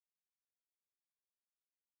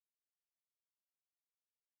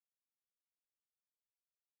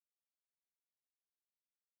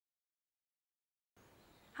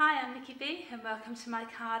Hi, I'm Nikki B and welcome to my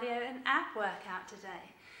cardio and ab workout today.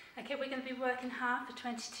 Okay, we're going to be working hard for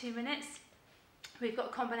 22 minutes. We've got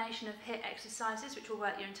a combination of HIIT exercises which will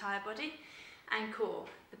work your entire body and core.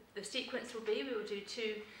 The sequence will be, we will do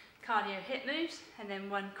 2 cardio HIIT moves and then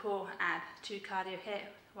 1 core ab. 2 cardio HIIT,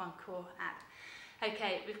 1 core ab.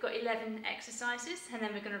 Okay, we've got 11 exercises and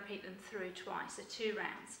then we're going to repeat them through twice, so 2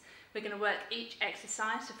 rounds. We're going to work each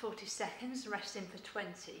exercise for 40 seconds and rest in for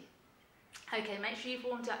 20. Okay, make sure you've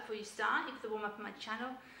warmed up before you start. You can warm up on my channel,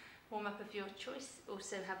 warm up of your choice.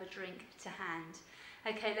 Also have a drink to hand.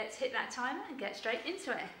 Okay, let's hit that timer and get straight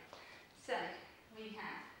into it. So, we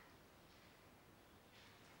have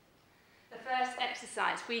the first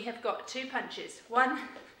exercise. We have got 2 punches. 1,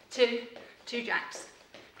 2, 2 jacks.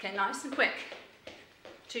 Okay, nice and quick.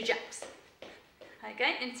 2 jacks.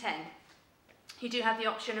 Okay, in 10. You do have the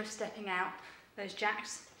option of stepping out those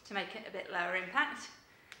jacks to make it a bit lower impact.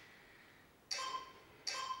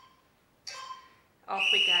 Off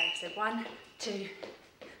we go. So 1, 2.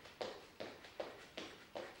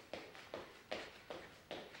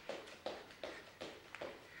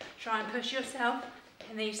 Try and push yourself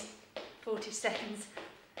in these 40 seconds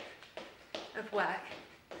of work.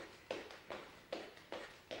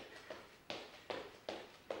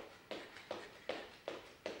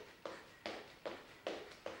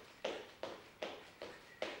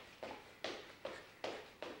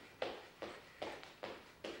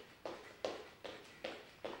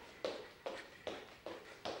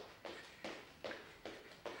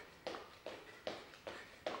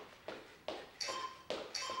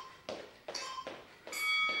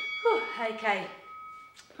 Okay,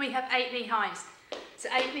 we have 8 knee highs. So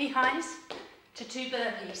 8 knee highs to 2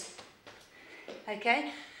 burpees.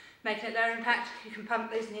 Okay, making it lower impact, you can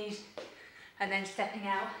pump those knees and then stepping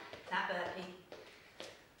out that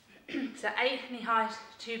burpee. So 8 knee highs,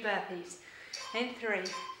 2 burpees. In 3.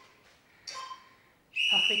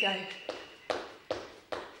 Off we go.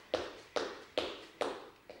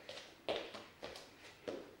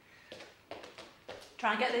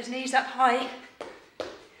 Try and get those knees up high.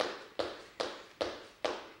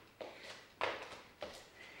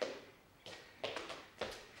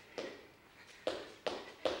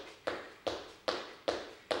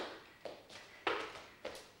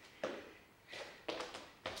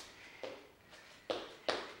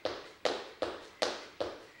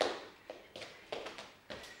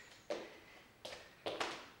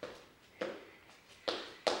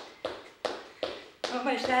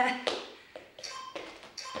 Almost there.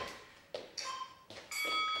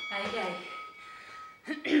 Okay.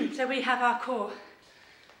 So we have our core,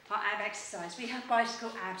 our ab exercise. We have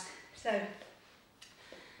bicycle abs. So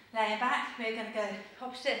laying back, we're going to go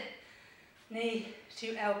opposite knee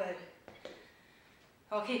to elbow.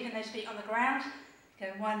 While keeping those feet on the ground. Go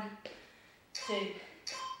 1, 2.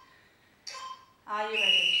 Are you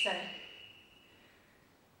ready? So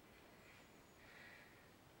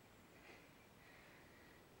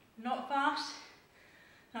not fast,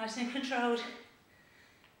 nice and controlled,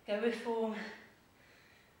 go with form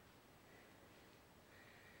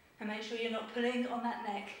and make sure you're not pulling on that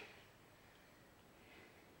neck.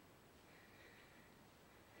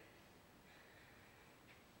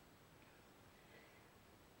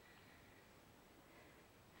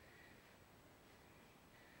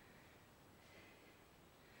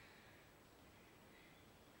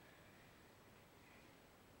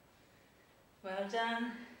 Well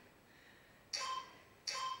done.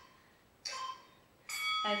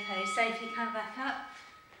 Okay, safely come back up.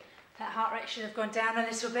 That heart rate should have gone down a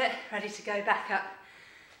little bit, ready to go back up.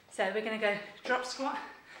 So we're going to go drop squat,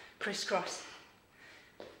 crisscross.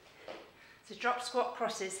 So drop squat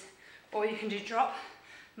crosses, or you can do drop,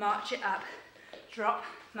 march it up, drop,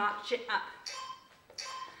 march it up.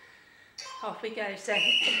 Off we go. So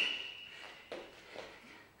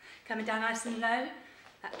coming down nice and low,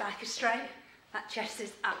 that back is straight, that chest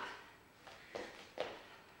is up.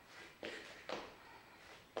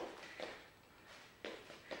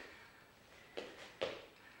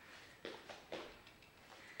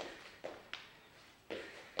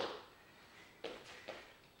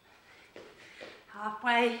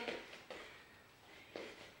 Halfway.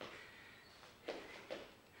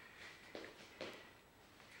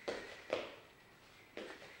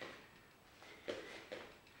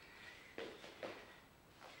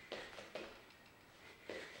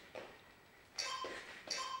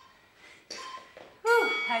 Whew.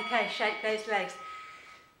 Okay, shake those legs.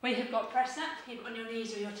 We have got press up, either on your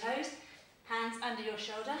knees or your toes, hands under your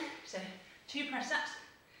shoulder. So 2 press ups,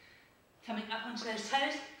 coming up onto those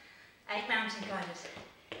toes. 8 mountain climbers.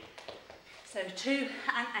 So 2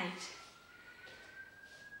 and 8.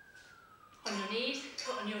 on your knees,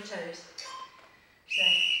 foot on your toes. So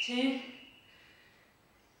 2,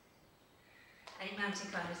 8 mountain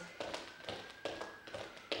climbers.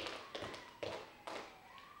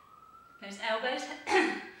 Those elbows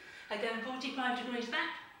are going 45 degrees back,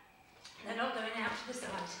 they're not going out to the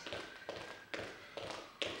side.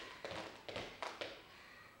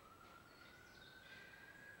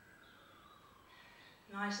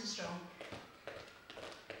 Nice and strong.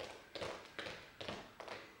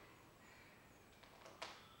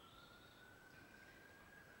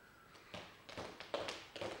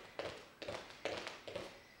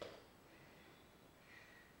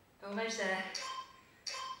 Almost there.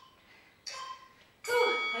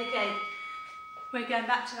 Ooh, okay, we're going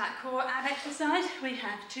back to that core ab exercise. We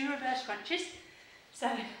have 2 reverse crunches. So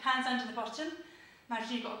hands under the bottom.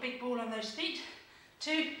 Imagine you've got a big ball on those feet.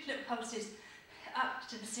 2 little pulses up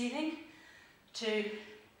to the ceiling. 2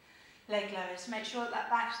 leg lowers. Make sure that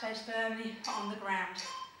back stays firmly on the ground.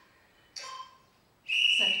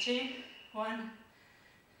 So 2, 1,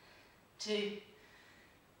 2,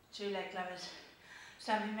 2 leg lowers.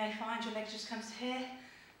 Some of you may find your leg just comes to here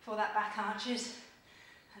for that back arches,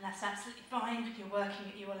 and that's absolutely fine. You're working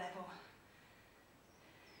at your level.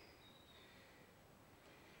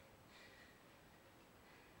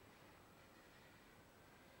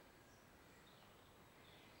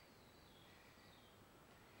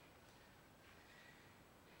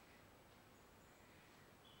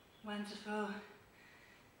 Wonderful.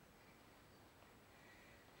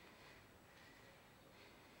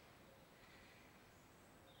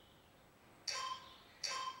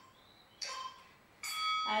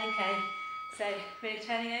 Okay, so we're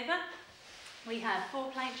turning over. We have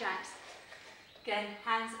 4 plank jacks. Again,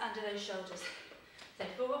 hands under those shoulders. So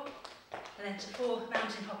 4, and then to 4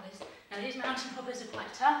 mountain hoppers. Now these mountain hoppers are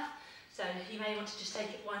quite tough, so you may want to just take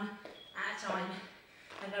it one at a time.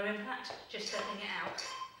 And no impact, just stepping it out.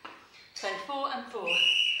 So 4 and 4.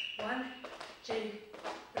 1, 2,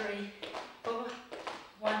 3, 4.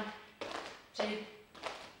 1, 2,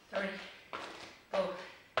 3, 4.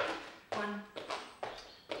 1.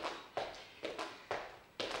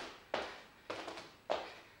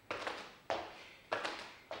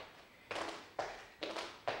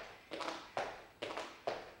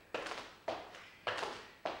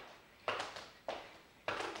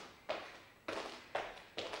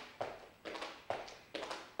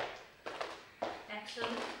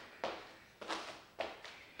 Excellent.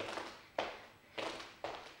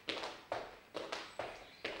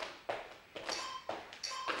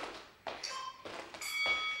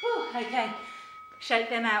 Whew, okay, shake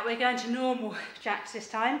them out. We're going to normal jacks this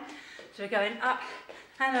time. So we're going up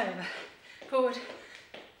and over, forward.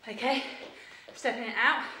 Okay, stepping it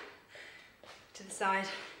out to the side.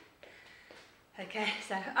 Okay,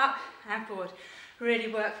 so up and forward.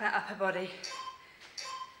 Really work that upper body.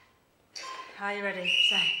 Are you ready?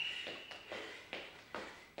 So.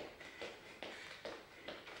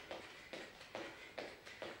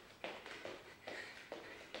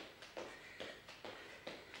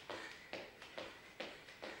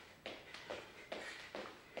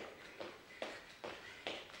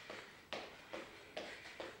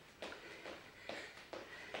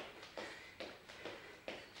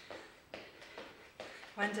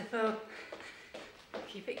 Wonderful.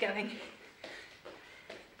 Keep it going.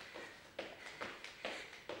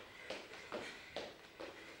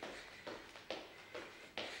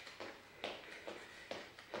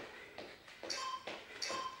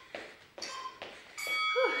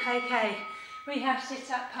 Okay, we have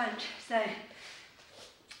sit-up punch, so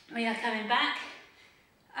we are coming back,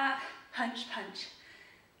 up, punch, punch.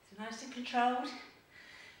 So nice and controlled.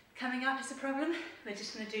 Coming up is a problem. We're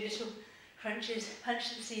just going to do little crunches, punch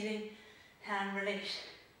to the ceiling, hand release.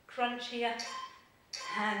 Crunch here,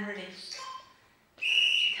 hand release.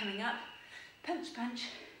 So coming up, punch, punch.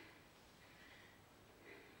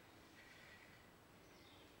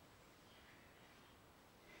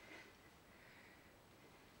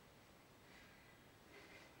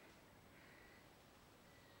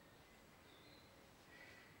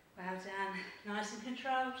 Well done, nice and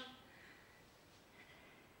controlled.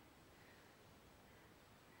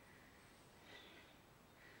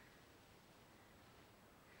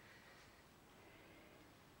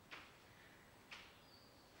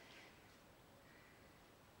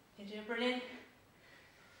 You're doing brilliant.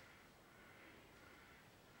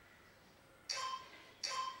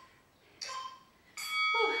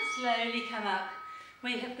 Ooh, slowly come up.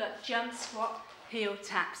 We have got jump, squat, heel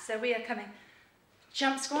tap. So we are coming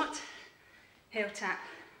jump, squat, heel tap,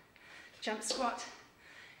 jump, squat,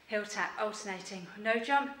 heel tap, alternating. No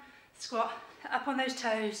jump, squat, up on those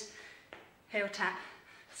toes, heel tap,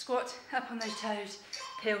 Squat up on those toes,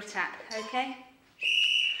 heel tap, okay?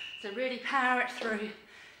 So really power it through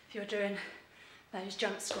if you're doing those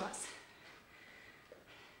jump squats.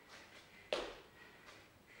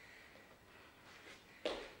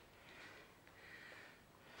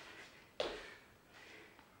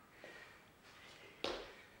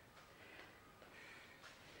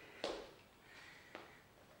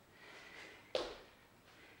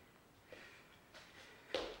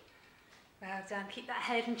 Well done, keep that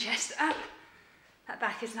head and chest up. That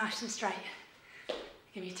back is nice and straight.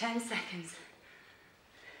 Give me 10 seconds.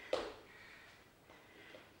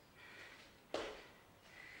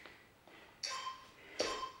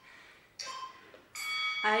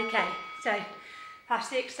 Okay, so that's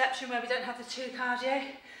the exception where we don't have the 2 cardio.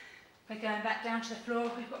 We're going back down to the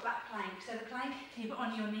floor, we've got that plank. So the plank, you put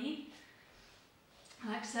on your knee,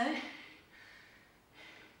 like so,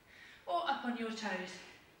 or up on your toes.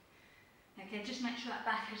 Okay, just make sure that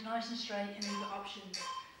back is nice and straight and you've got options.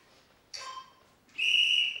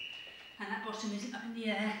 And that bottom isn't up in the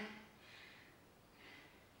air.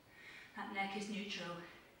 That neck is neutral.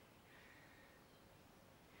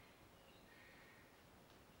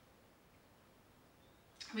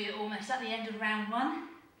 We are almost at the end of round 1.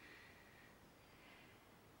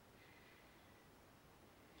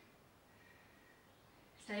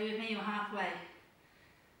 Stay with me, you're halfway.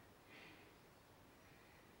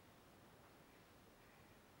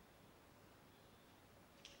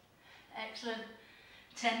 Excellent.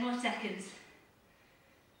 10 more seconds.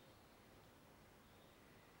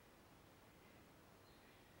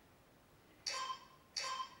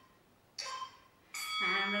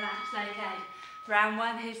 And relax, okay. Round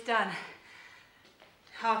 1 is done.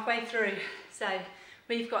 Halfway through. So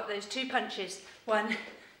we've got those 2 punches. 1,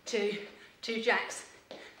 2, 2 jacks.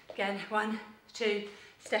 Again, 1, 2,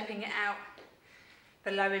 stepping it out.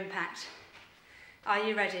 The low impact. Are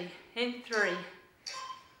you ready? In 3.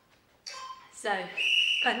 So,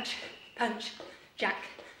 punch, punch, jack,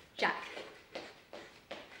 jack.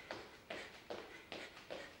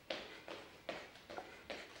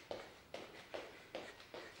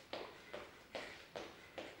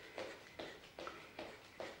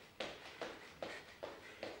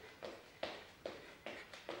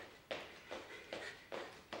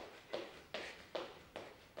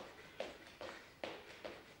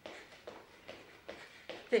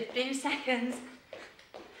 "15 seconds.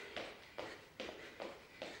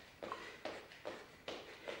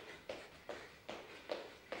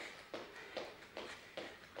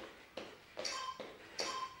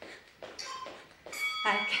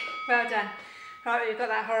 Okay, well done. Right, we've got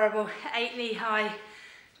that horrible 8 knee high,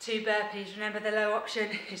 2 burpees. Remember, the low option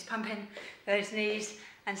is pumping those knees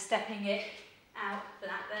and stepping it out for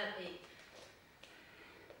that burpee.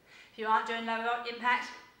 If you aren't doing low impact,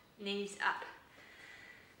 knees up.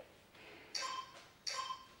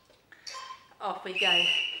 Off we go.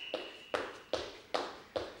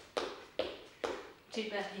 2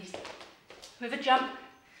 burpees. With a jump,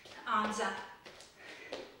 arms up.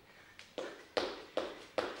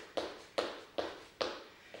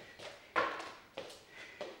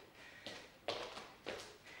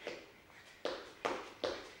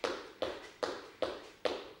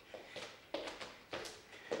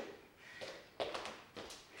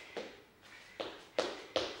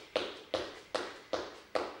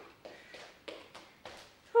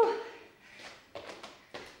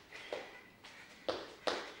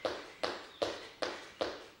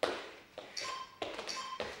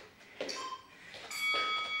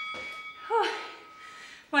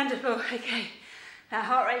 Wonderful, okay. That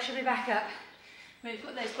heart rate should be back up. We've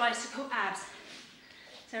got those bicycle abs.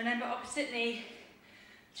 So remember, opposite knee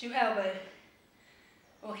to elbow,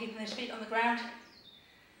 or keeping those feet on the ground.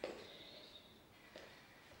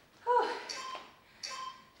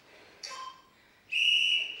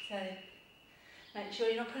 So make sure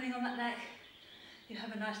you're not pulling on that neck. You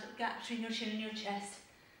have a nice little gap between your chin and your chest.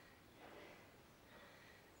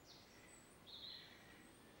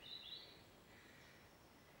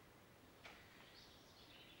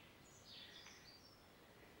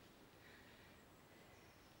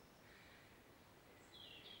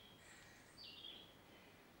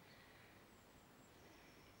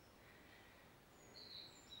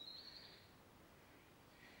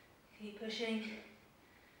 Keep pushing.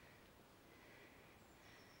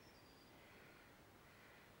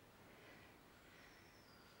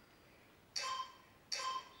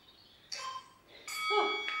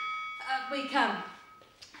 Up we come.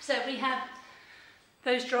 So we have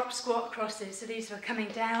those drop squat crosses. So these are coming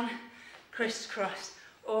down, crisscross,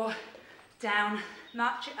 or down,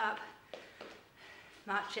 march it up,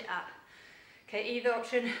 march it up. Okay, either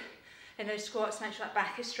option In those squats, make sure that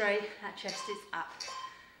back is straight, that chest is up.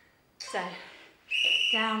 So,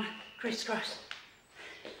 down, crisscross.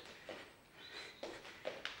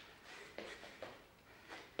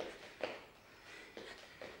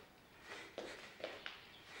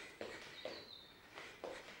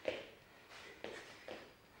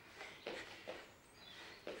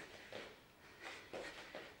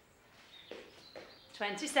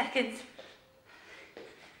 Twenty seconds.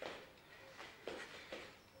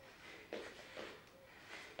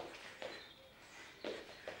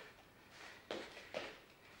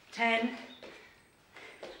 10.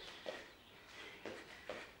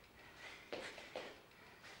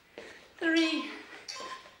 3.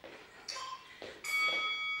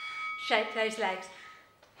 Shape those legs.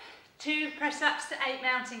 2 press-ups to 8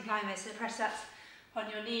 mountain climbers. So press-ups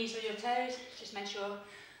on your knees or your toes. Just make sure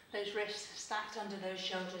those wrists are stacked under those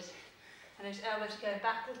shoulders. And those elbows going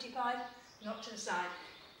back 45, not to the side.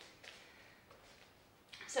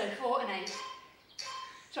 So 4 and 8.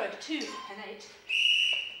 Sorry, 2 and 8.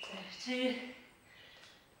 So 2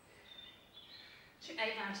 to 8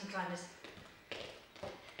 mountain climbers.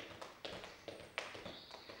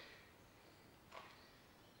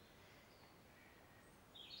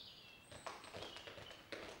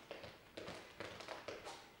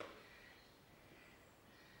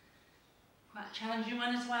 Quite a challenging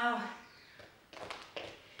one as well.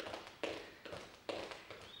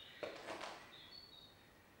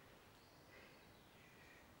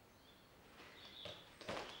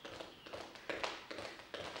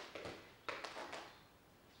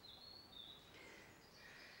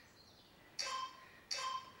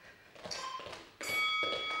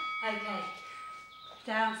 Okay,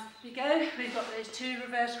 down we go. We've got those 2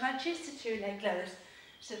 reverse crunches to 2 leg lowers.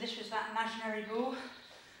 So this was that imaginary ball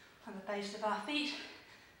on the base of our feet,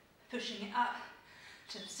 pushing it up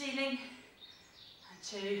to the ceiling, and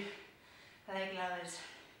 2 leg lowers.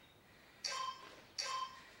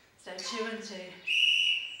 So 2 and 2.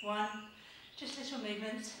 1, just little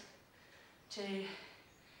movements. 2,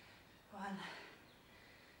 1,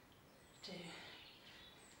 2.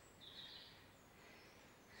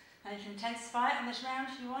 And you can intensify it on this round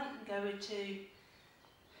if you want and go with 2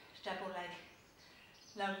 double leg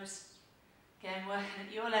lowers. Again, working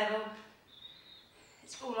at your level.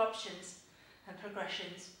 It's all options and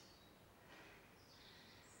progressions.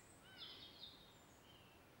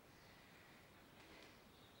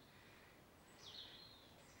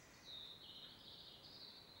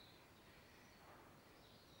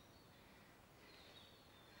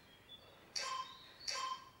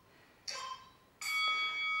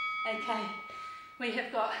 Okay, we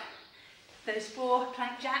have got those 4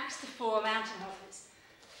 plank jacks to 4 mountain hoppers.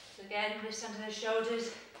 So again, wrists under the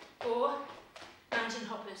shoulders, 4 mountain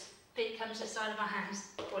hoppers. Feet come to the side of our hands,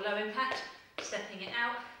 or low impact, stepping it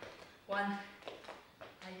out. 1,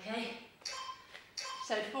 okay.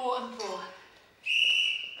 So 4 and 4.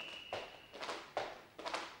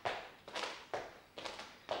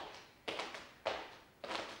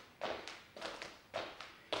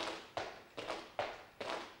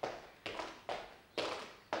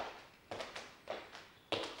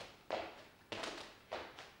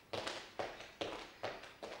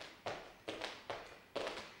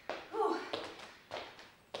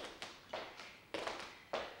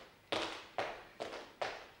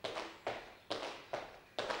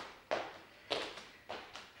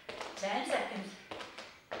 Ten seconds.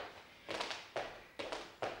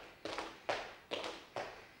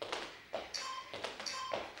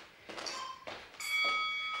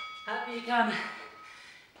 Up you come.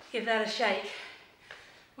 Give that a shake.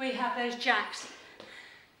 We have those jacks.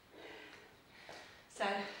 So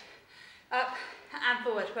up and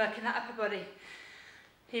forward, working that upper body.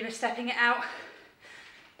 Either stepping it out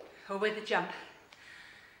or with the jump.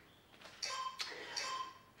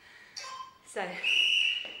 So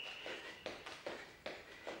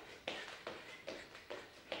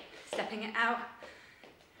stepping it out.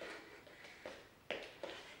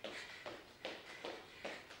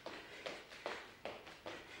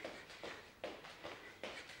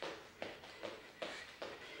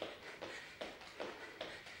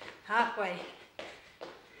 Halfway.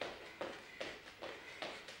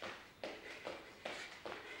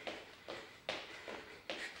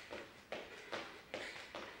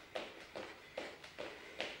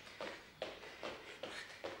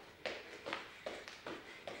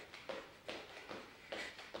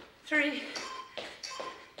 Three.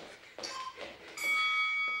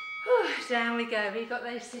 Down we go. We've got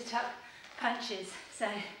those sit-up punches. So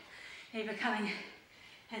either coming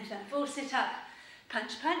into that full sit-up,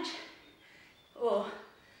 punch, punch, or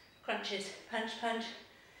crunches, punch, punch,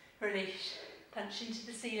 release, punch into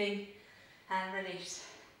the ceiling, and release.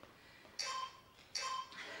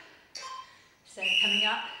 So coming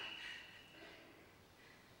up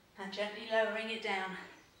and gently lowering it down,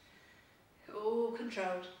 all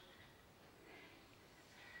controlled.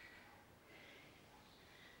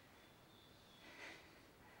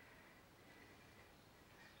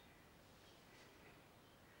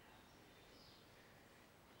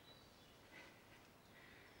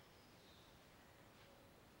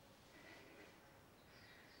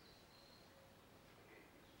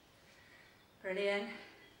 Brilliant.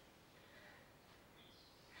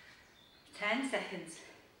 10 seconds.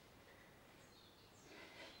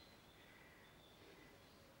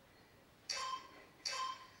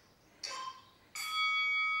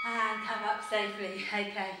 And come up safely.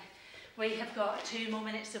 Okay, we have got 2 more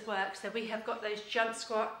minutes of work. So we have got those jump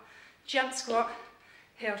squat,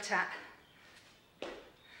 heel tap.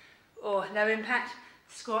 Or low impact,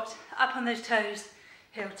 squat, up on those toes,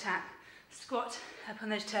 heel tap. Squat, up on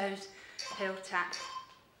those toes, heel tap.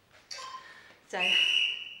 So,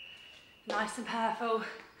 nice and powerful,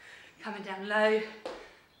 coming down low.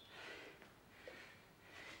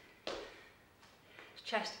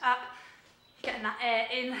 Chest up, getting that air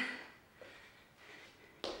in.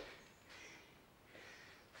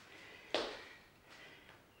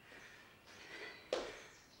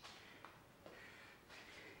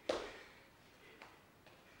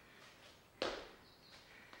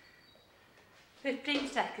 Fifteen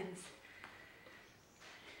seconds.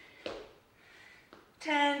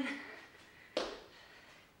 10.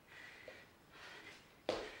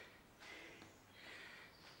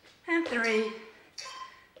 3.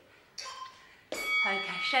 Okay,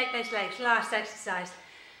 shake those legs, last exercise.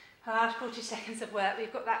 Last 40 seconds of work,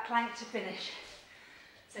 we've got that plank to finish.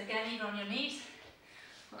 So again, either on your knees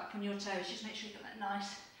or up on your toes, just make sure you've got that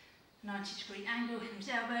nice 90-degree angle in those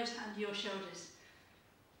elbows under your shoulders.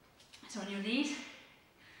 So on your knees,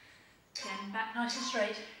 again, back nice and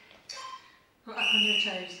straight, or up on your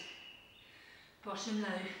toes, bottom low.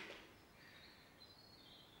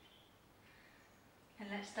 And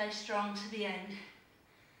let's stay strong to the end.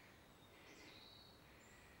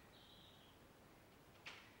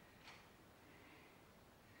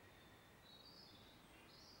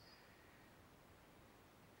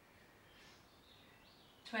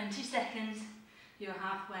 "20 seconds, you're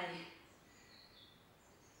halfway."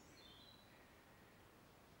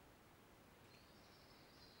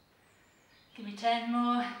 Give me 10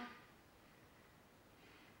 more.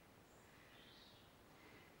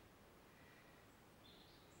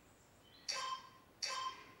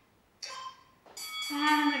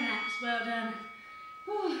 And relax, well done.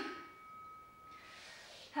 Whew.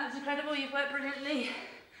 That was incredible, you've worked brilliantly.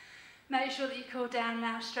 Make sure that you cool down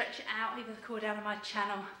now, stretch it out, either a cool down on my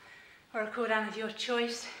channel or a cool down of your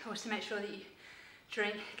choice. Also make sure that you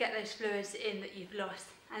drink, get those fluids in that you've lost,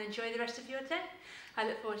 and enjoy the rest of your day. I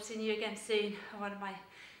look forward to seeing you again soon on one of my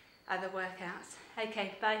other workouts.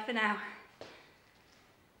 Okay, bye for now.